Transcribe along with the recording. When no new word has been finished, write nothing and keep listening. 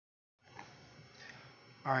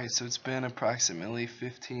Alright, so it's been approximately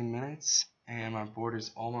 15 minutes and my board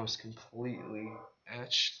is almost completely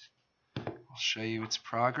etched. I'll show you its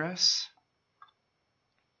progress.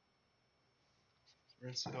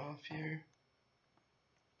 Rinse it off here.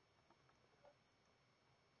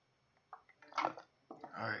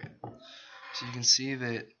 Alright, so you can see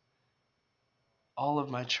that all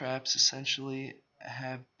of my traps essentially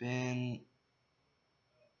have been,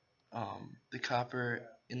 the copper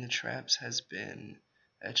in the traps has been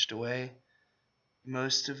etched away.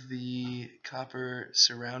 Most of the copper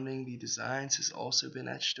surrounding the designs has also been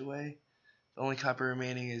etched away. The only copper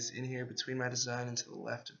remaining is in here between my design and to the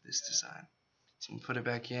left of this design. So I'm going to put it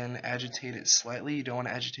back in, agitate it slightly. You don't want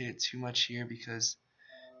to agitate it too much here because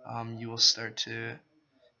you will start to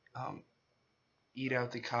eat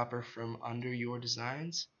out the copper from under your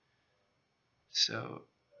designs. So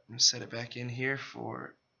I'm going to set it back in here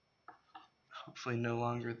for hopefully no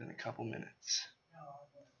longer than a couple minutes.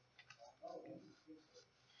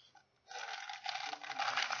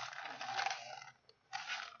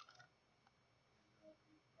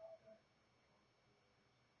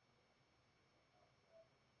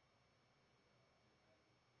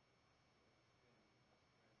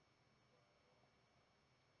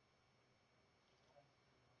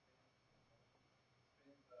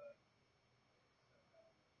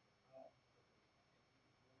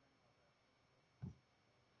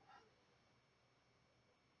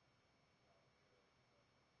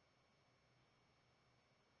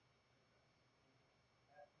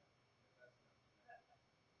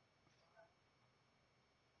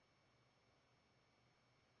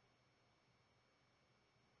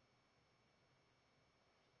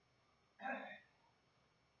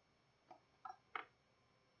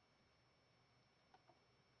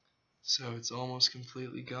 So it's almost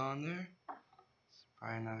completely gone there.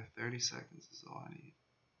 Probably another 30 seconds is all I need.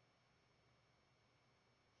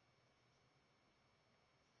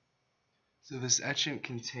 So this etchant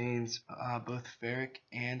contains both ferric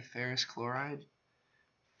and ferrous chloride.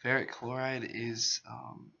 Ferric chloride is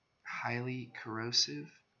highly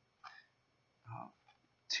corrosive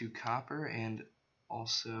to copper and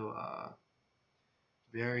also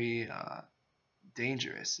very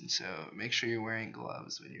dangerous, and so make sure you're wearing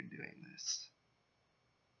gloves when you're doing this.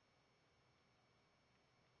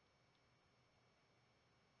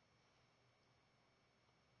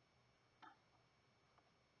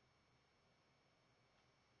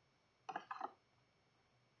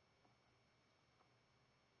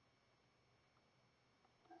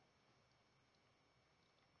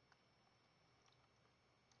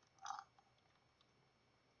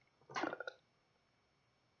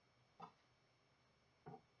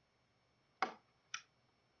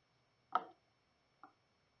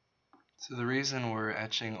 So the reason we're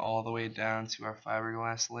etching all the way down to our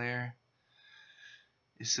fiberglass layer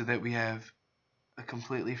is so that we have a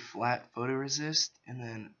completely flat photoresist and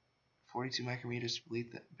then 42 micrometers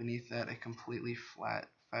beneath that a completely flat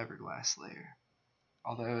fiberglass layer.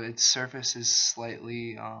 Although its surface is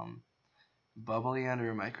slightly bubbly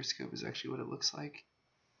under a microscope is actually what it looks like.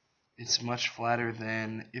 It's much flatter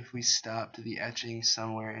than if we stopped the etching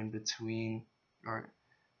somewhere in between or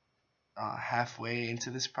halfway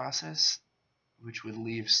into this process, which would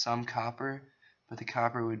leave some copper, but the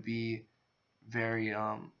copper would be very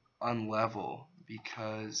unlevel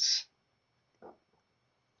because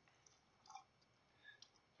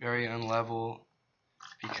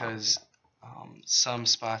some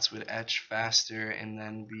spots would etch faster and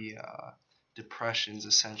then be depressions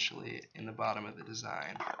essentially in the bottom of the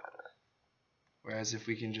design. Whereas if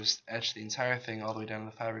we can just etch the entire thing all the way down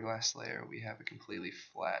to the fiberglass layer, we have a completely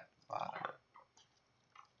flat bottom.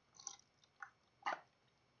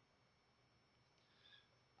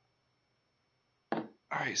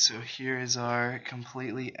 Alright, so here is our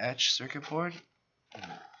completely etched circuit board.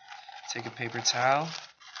 Take a paper towel,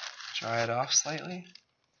 dry it off slightly,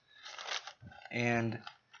 and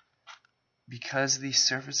because the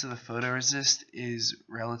surface of the photoresist is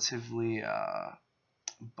relatively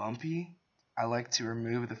bumpy, I like to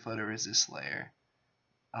remove the photoresist layer,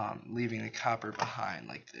 leaving the copper behind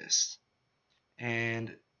like this.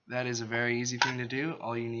 And that is a very easy thing to do.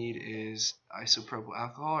 All you need is isopropyl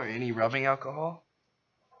alcohol or any rubbing alcohol.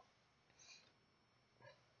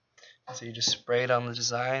 So you just spray it on the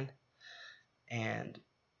design and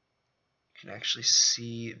you can actually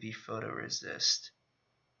see the photoresist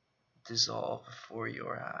dissolve before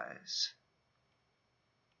your eyes.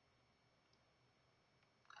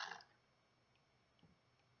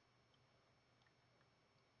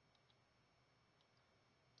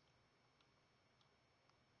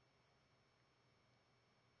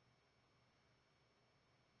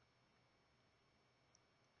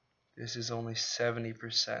 this is only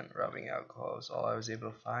 70% rubbing alcohol is all I was able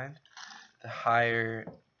to find. The higher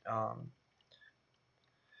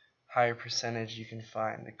percentage you can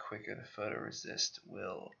find, the quicker the photoresist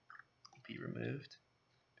will be removed.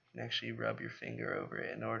 You can actually rub your finger over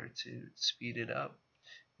it in order to speed it up,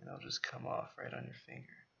 and it'll just come off right on your finger.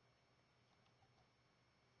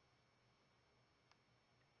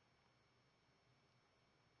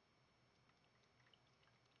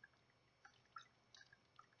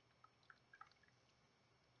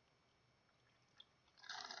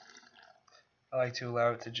 I like to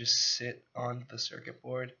allow it to just sit on the circuit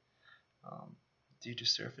board due to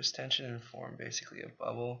surface tension and form basically a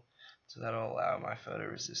bubble, so that'll allow my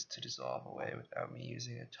photoresist to dissolve away without me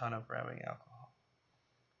using a ton of rubbing alcohol.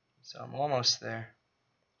 So I'm almost there.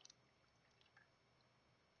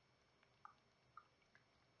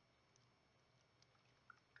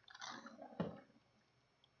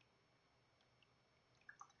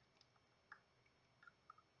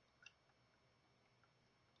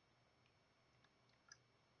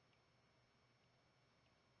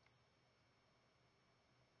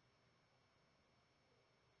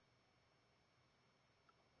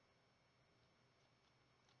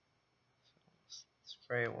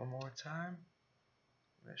 Spray it one more time.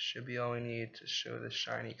 That should be all we need to show the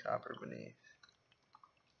shiny copper beneath.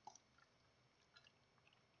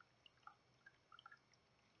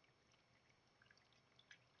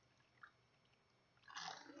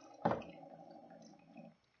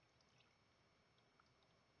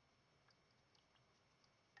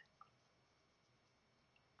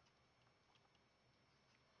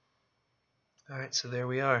 Alright, so there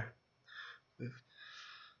we are. We've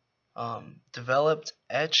developed,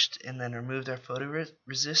 etched, and then removed our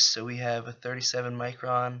photoresist, so we have a 37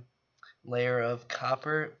 micron layer of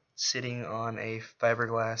copper sitting on a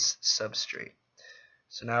fiberglass substrate.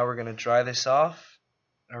 So now we're going to dry this off,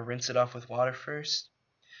 or rinse it off with water first,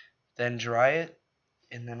 then dry it,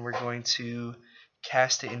 and then we're going to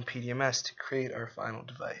cast it in PDMS to create our final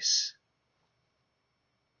device.